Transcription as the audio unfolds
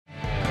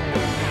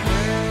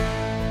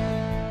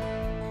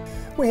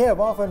We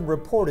have often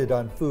reported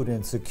on food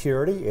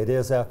insecurity. It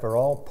is, after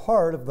all,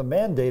 part of the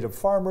mandate of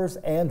farmers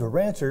and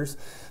ranchers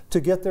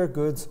to get their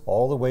goods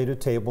all the way to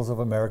tables of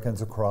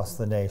Americans across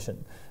the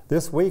nation.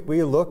 This week,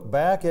 we look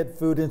back at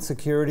food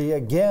insecurity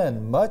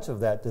again. Much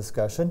of that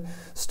discussion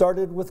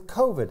started with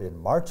COVID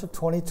in March of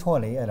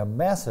 2020 and a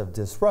massive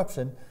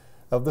disruption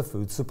of the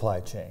food supply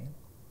chain.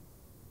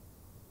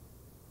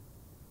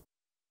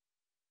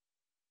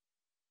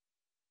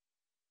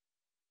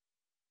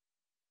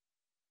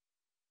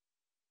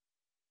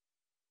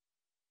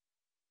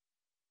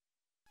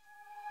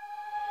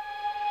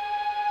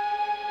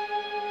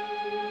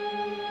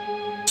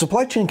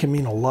 Supply chain can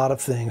mean a lot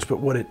of things, but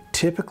what it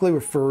typically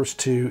refers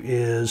to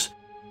is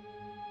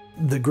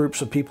the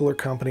groups of people or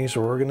companies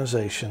or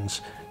organizations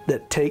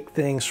that take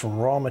things from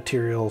raw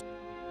materials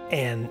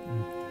and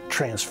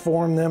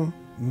transform them,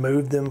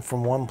 move them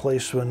from one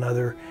place to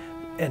another,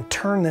 and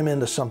turn them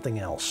into something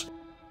else.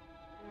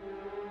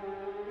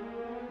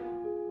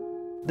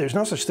 There's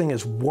no such thing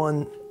as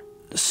one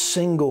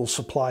single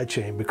supply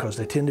chain because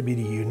they tend to be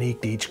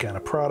unique to each kind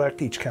of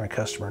product, each kind of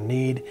customer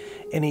need,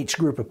 and each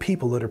group of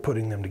people that are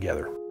putting them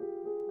together.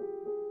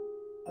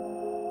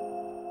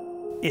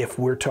 If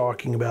we're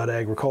talking about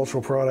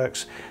agricultural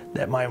products,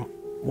 that might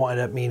wind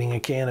up meaning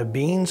a can of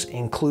beans,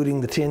 including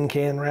the tin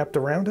can wrapped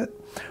around it,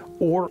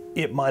 or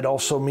it might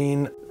also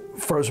mean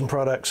frozen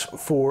products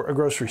for a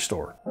grocery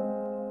store.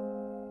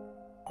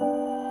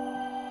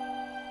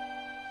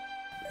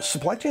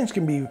 Supply chains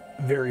can be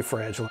very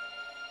fragile.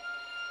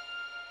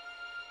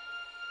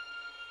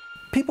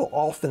 People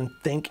often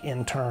think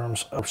in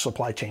terms of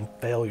supply chain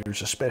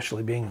failures,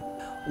 especially being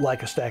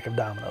like a stack of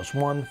dominoes.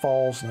 One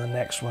falls and the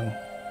next one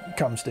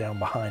comes down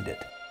behind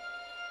it.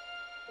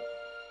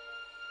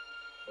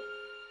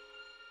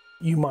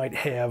 You might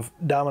have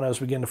dominoes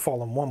begin to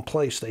fall in one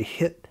place. They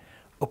hit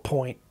a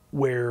point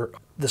where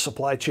the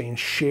supply chains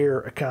share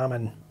a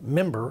common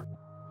member,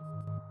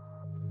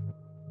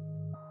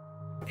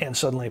 and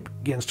suddenly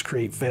it begins to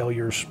create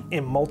failures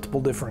in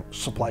multiple different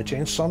supply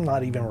chains, some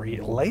not even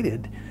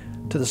related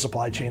to the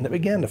supply chain that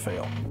began to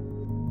fail.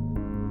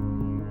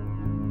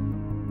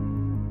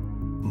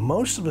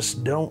 Most of us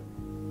don't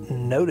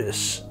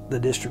notice the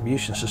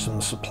distribution system,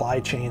 the supply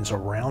chains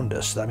around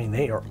us. I mean,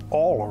 they are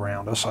all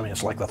around us. I mean,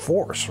 it's like the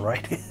force,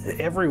 right?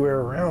 Everywhere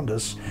around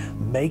us,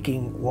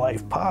 making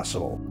life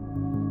possible.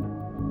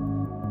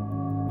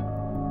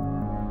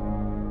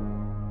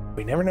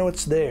 We never know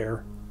it's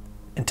there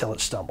until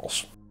it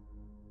stumbles.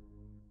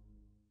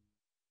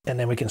 And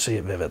then we can see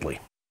it vividly.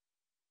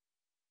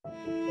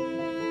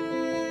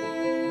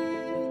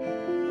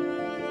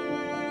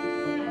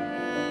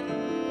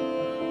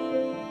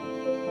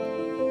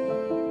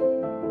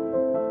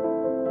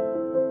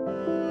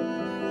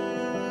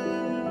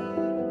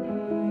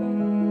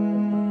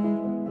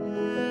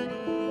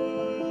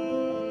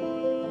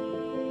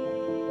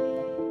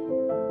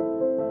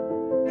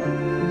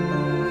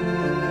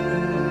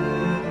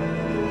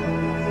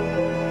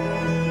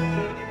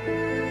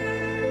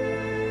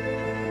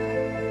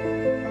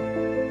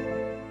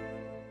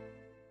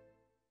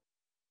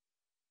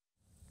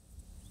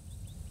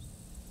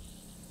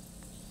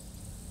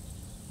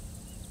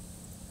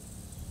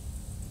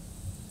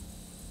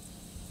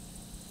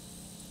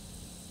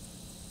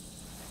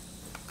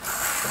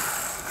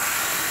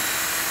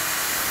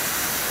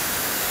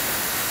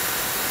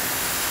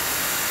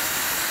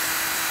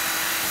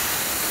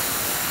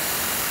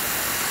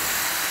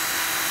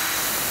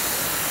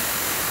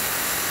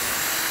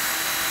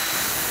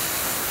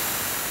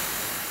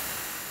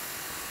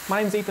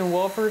 My name's Ethan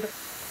Wilford.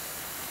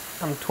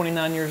 I'm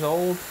 29 years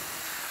old.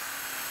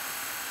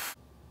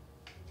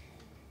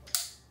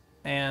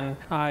 And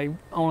I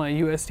own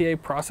a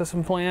USDA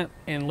processing plant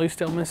in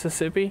Lucedale,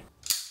 Mississippi.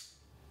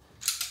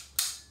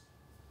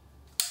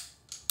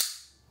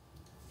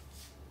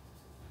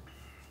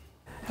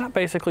 And I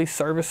basically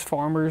service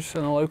farmers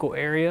in the local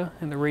area,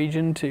 in the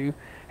region, to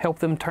help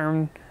them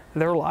turn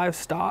their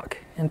livestock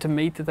into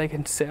meat that they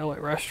can sell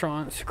at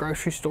restaurants,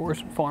 grocery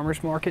stores, and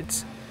farmers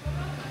markets.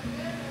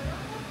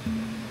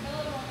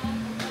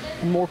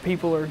 More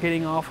people are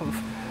getting off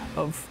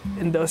of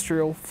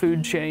industrial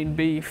food chain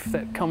beef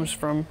that comes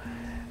from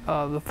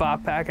the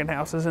 5 packing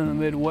houses in the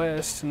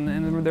Midwest,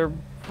 and they're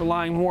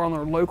relying more on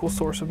their local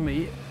source of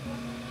meat.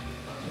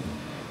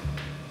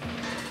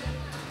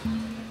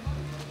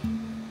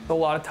 A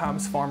lot of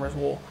times farmers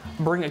will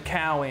bring a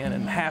cow in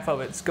and half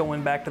of it's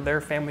going back to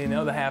their family and the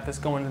other half is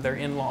going to their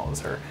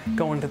in-laws or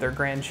going to their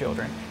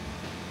grandchildren.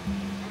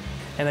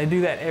 And they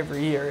do that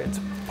every year. It's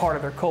part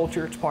of their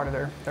culture, it's part of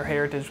their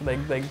heritage.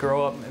 They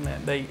grow up and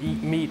they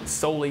eat meat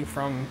solely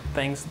from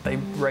things that they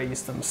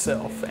raise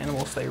themselves,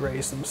 animals they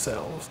raise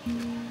themselves.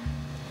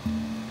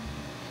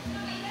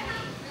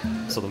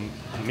 So the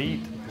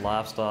meat,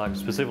 livestock,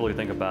 specifically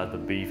think about the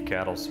beef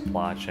cattle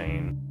supply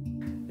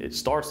chain. It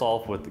starts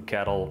off with the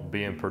cattle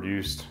being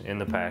produced in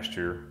the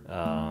pasture,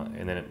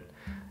 and then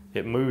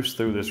it moves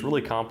through this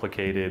really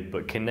complicated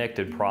but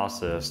connected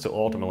process to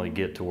ultimately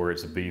get to where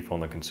it's beef on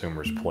the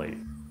consumer's plate.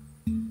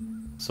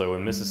 So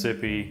in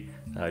Mississippi,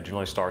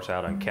 Generally starts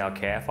out on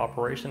cow-calf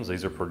operations.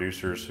 These are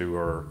producers who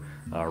are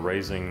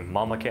raising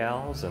mama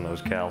cows, and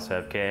those cows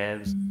have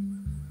calves.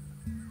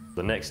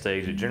 The next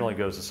stage, it generally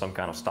goes to some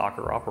kind of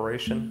stocker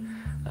operation,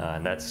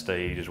 and that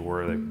stage is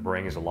where it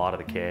brings a lot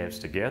of the calves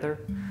together.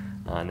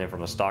 And then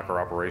from the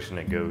stocker operation,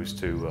 it goes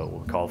to what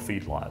we call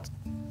feedlots.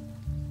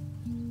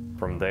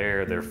 From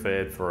there, they're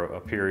fed for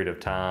a period of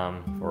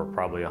time, for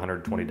probably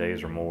 120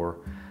 days or more.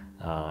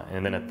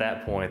 And then at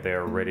that point, they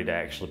are ready to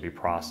actually be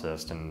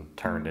processed and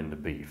turned into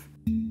beef.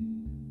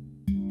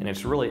 And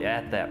it's really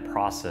at that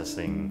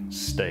processing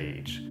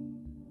stage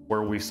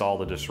where we saw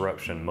the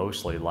disruption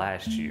mostly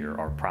last year,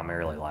 or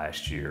primarily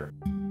last year.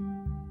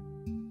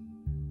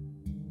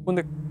 When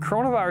the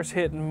coronavirus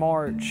hit in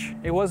March,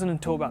 it wasn't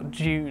until about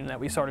June that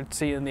we started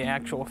seeing the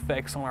actual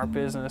effects on our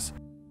business.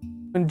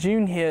 When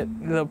June hit,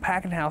 the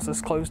packing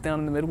houses closed down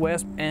in the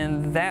Midwest,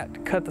 and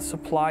that cut the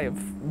supply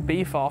of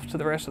beef off to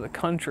the rest of the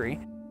country.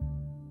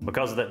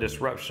 Because of that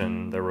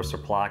disruption, there were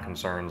supply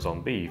concerns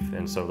on beef,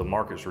 and so the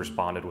markets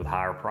responded with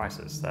higher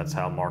prices. That's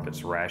how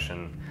markets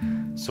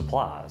ration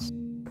supplies.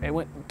 It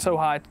went so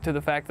high to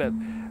the fact that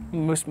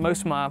most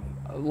of my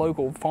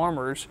local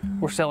farmers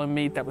were selling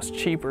meat that was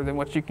cheaper than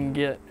what you can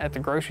get at the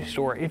grocery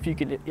store if you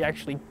could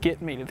actually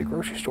get meat at the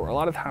grocery store. A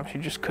lot of times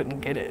you just couldn't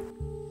get it.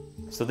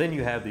 So then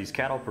you have these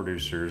cattle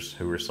producers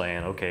who are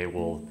saying, okay,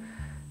 well,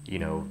 you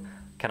know,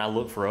 can I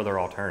look for other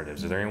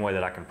alternatives? Is there any way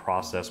that I can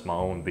process my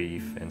own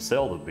beef and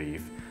sell the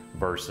beef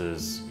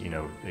versus, you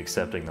know,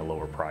 accepting the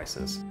lower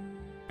prices?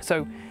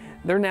 So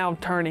they're now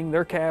turning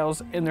their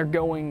cows and they're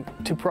going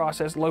to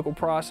process local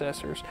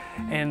processors.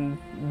 And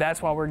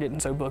that's why we're getting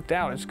so booked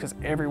out, is because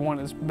everyone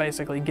is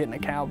basically getting a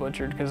cow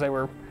butchered because they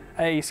were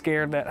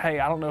scared that, hey,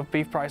 I don't know if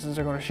beef prices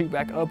are going to shoot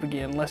back up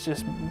again. Let's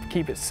just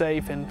keep it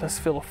safe and let's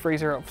fill a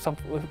freezer up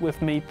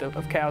with meat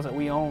of cows that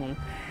we own.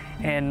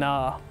 And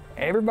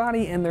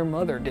everybody and their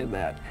mother did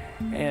that.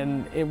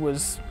 And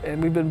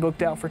we've been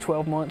booked out for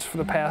 12 months for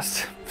the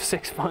past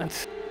 6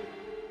 months.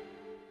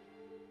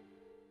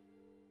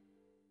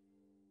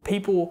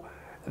 People,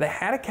 they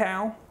had a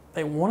cow,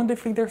 they wanted to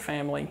feed their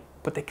family,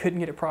 but they couldn't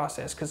get it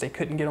processed because they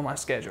couldn't get on my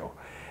schedule.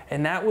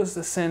 And that was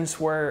the sense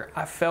where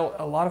I felt,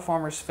 a lot of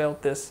farmers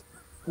felt this,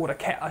 what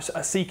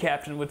a sea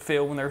captain would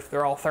feel when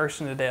they're all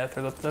thirsting to death.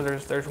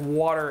 There's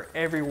water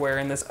everywhere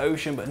in this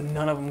ocean, but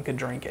none of them could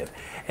drink it.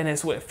 And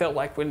it's what it felt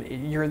like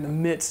when you're in the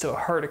midst of a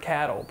herd of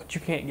cattle, but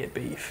you can't get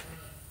beef.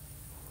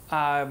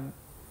 I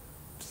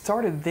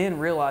started then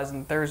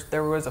realizing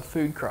there was a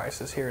food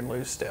crisis here in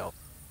Lucedale.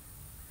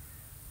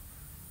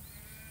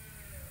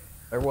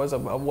 There was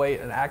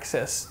an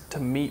access to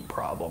meat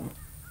problem.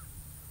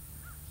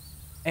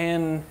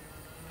 And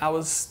I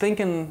was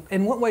thinking,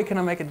 in what way can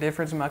I make a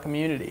difference in my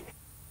community?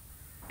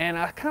 And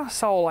I kind of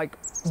saw like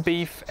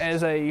beef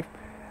as a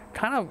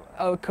kind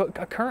of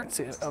a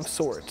currency of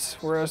sorts,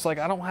 whereas like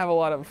I don't have a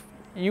lot of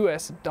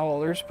US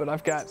dollars, but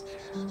I've got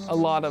a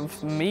lot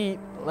of meat.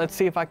 Let's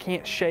see if I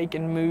can't shake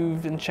and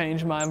move and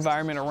change my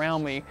environment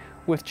around me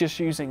with just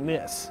using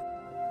this.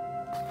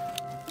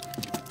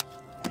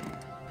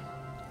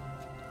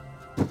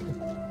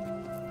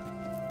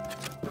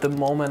 The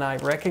moment I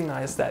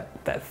recognized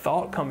that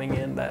thought coming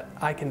in that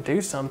I can do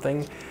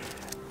something,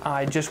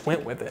 I just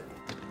went with it.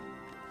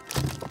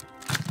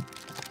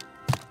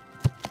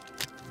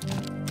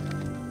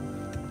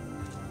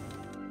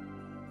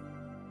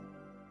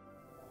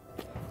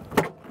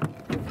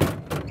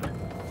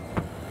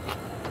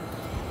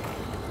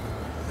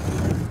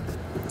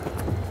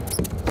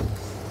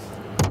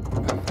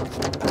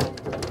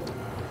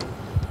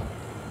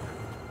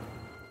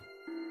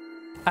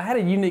 I had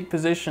a unique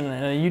position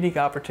and a unique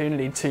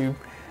opportunity to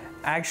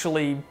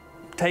actually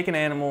take an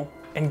animal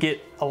and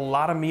get a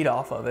lot of meat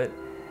off of it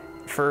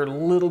for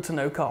little to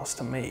no cost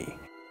to me.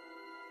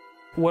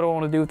 What do I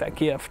want to do with that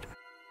gift?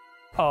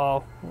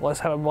 Let's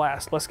have a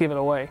blast. Let's give it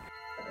away.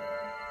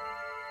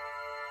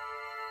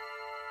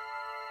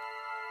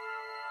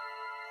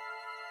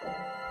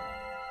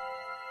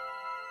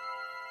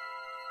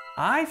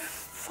 I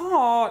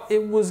thought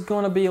it was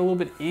going to be a little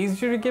bit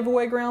easier to give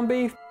away ground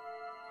beef,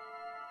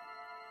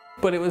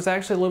 but it was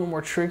actually a little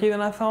more tricky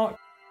than I thought.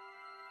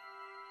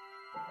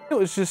 It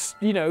was just,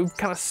 you know,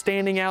 kind of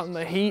standing out in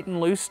the heat in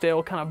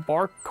Lucedale, kind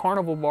of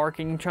carnival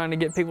barking, trying to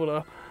get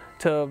people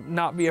to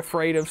not be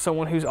afraid of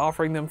someone who's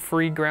offering them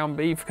free ground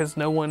beef, because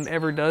no one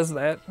ever does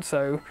that.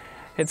 So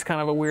it's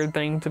kind of a weird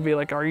thing to be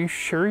like, are you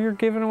sure you're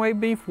giving away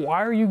beef?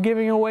 Why are you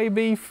giving away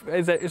beef?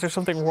 Is there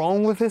something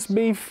wrong with this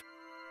beef?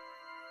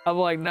 I'm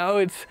like, no,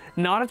 it's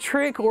not a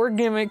trick or a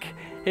gimmick.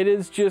 It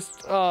is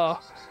just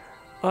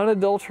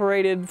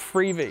unadulterated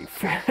free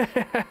beef.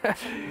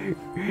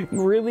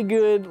 Really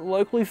good,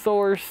 locally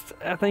sourced.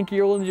 I think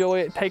you'll enjoy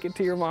it. Take it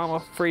to your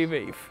mama, free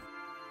beef.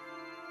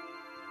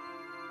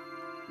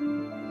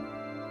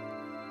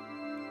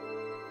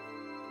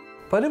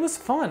 But it was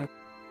fun.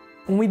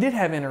 When we did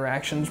have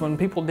interactions, when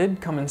people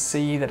did come and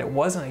see that it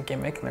wasn't a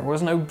gimmick and there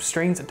was no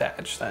strings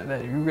attached,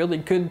 that you really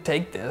could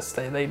take this,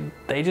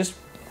 they just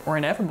were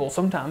ineffable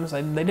sometimes.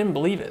 They didn't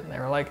believe it. They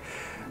were like,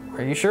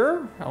 are you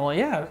sure? I'm like,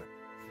 yeah.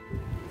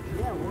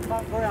 Yeah, we'll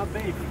talk ground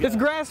beef. It's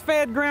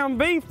grass-fed ground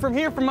beef from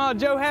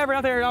Joe Havard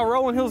out there at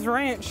Rolling Hills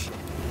Ranch.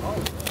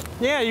 Oh,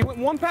 yeah, you want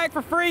 1 pack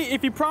for free.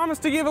 If you promise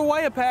to give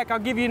away a pack, I'll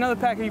give you another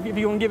pack if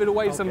you want to give it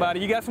away to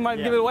somebody. You got somebody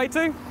to give it away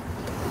to?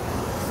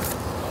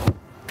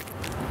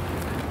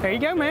 There you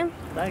go, man.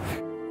 Thanks.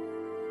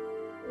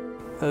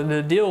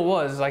 The deal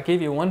was I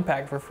give you 1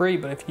 pack for free,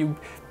 but if you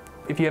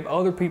have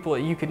other people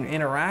that you can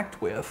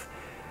interact with,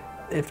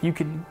 if you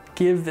can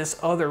give this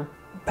other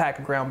pack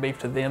of ground beef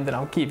to them, then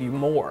I'll give you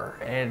more.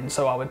 And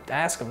so I would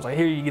ask them, like,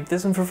 here, you get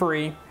this one for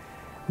free,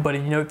 but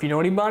if you know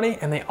anybody,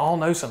 and they all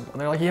know someone,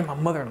 they're like, yeah, my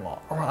mother-in-law,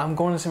 or I'm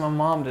going to see my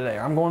mom today,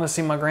 or I'm going to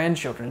see my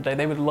grandchildren today,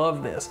 they would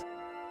love this.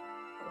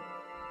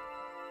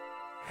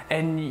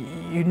 And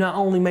you not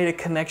only made a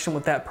connection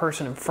with that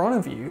person in front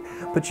of you,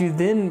 but you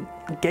then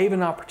gave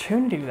an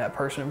opportunity to that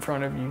person in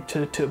front of you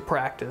to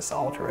practice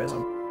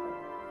altruism.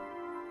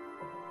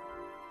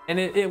 And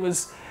it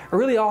was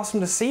really awesome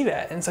to see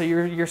that. And so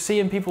you're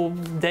seeing people,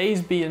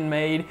 days being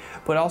made,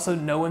 but also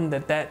knowing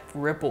that that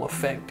ripple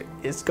effect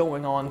is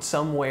going on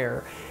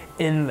somewhere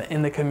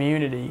in the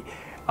community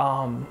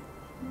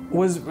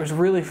was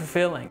really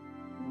fulfilling.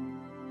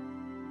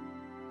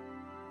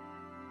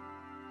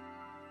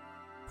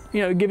 You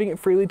know, giving it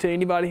freely to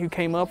anybody who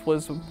came up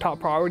was a top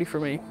priority for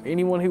me.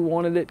 Anyone who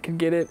wanted it could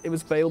get it. It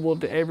was available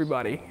to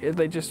everybody.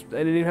 They didn't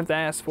even have to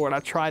ask for it. I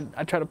tried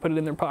to put it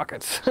in their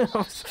pockets.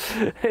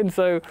 And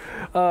so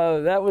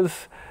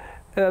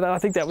I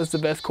think that was the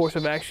best course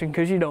of action,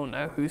 because you don't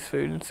know who's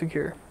food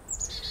insecure.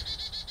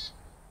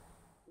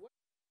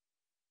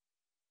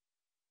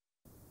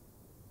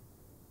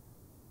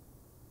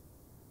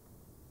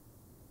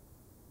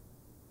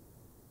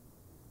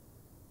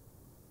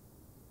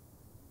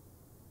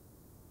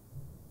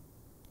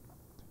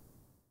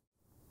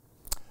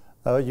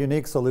 A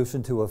unique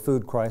solution to a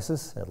food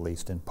crisis, at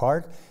least in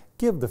part: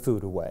 give the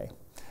food away.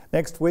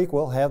 Next week,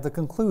 we'll have the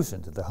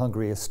conclusion to the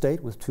Hungriest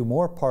state with 2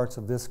 more parts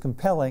of this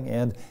compelling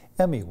and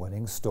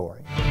Emmy-winning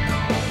story.